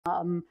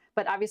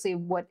But obviously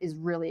what is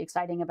really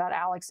exciting about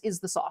Alex is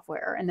the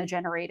software and the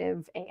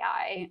generative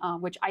AI,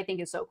 which I think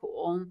is so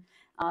cool.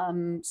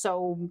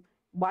 So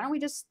why don't we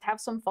just have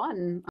some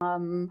fun?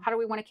 How do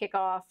we want to kick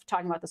off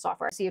talking about the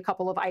software? I see a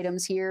couple of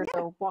items here,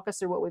 so walk us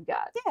through what we've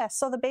got. Yeah,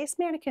 so the base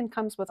Manikin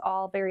comes with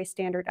all very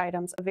standard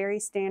items, a very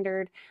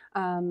standard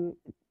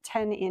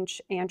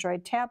 10-inch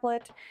Android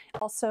tablet,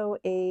 also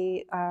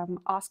a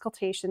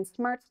auscultation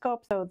SmartScope.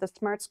 So the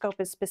SmartScope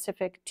is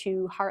specific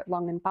to heart,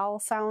 lung, and bowel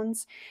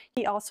sounds.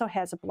 He also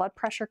has a blood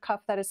pressure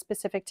cuff that is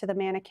specific to the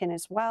Manikin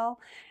as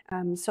well.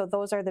 So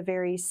those are the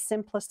very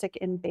simplistic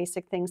and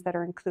basic things that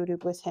are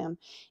included with him.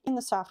 In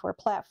the software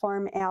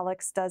platform,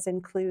 Alex does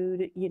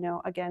include,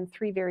 again,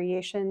 3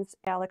 variations: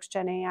 Alex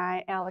Gen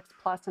AI, Alex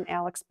Plus, and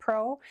Alex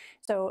Pro.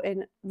 So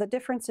the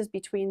differences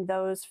between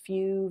those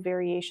few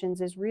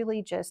variations is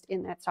really just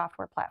in that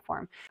software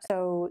platform.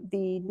 So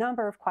the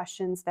number of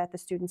questions that the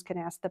students can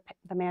ask the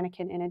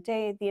Manikin in a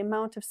day, the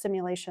amount of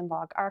simulation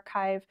log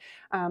archive,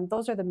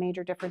 those are the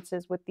major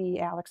differences with the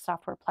Alex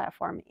software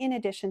platform, in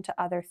addition to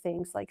other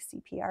things like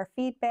CPR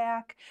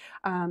feedback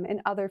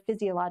and other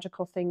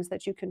physiological things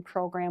that you can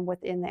program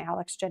within the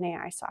Alex Gen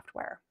AI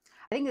software.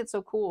 I think it's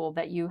so cool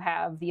that you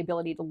have the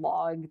ability to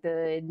log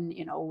the,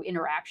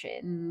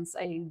 interactions.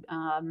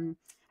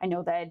 I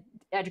know that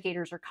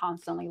educators are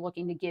constantly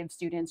looking to give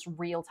students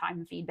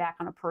real-time feedback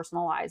on a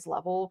personalized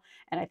level,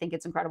 and I think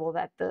it's incredible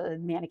that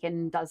the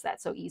Manikin does that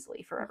so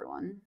easily for everyone.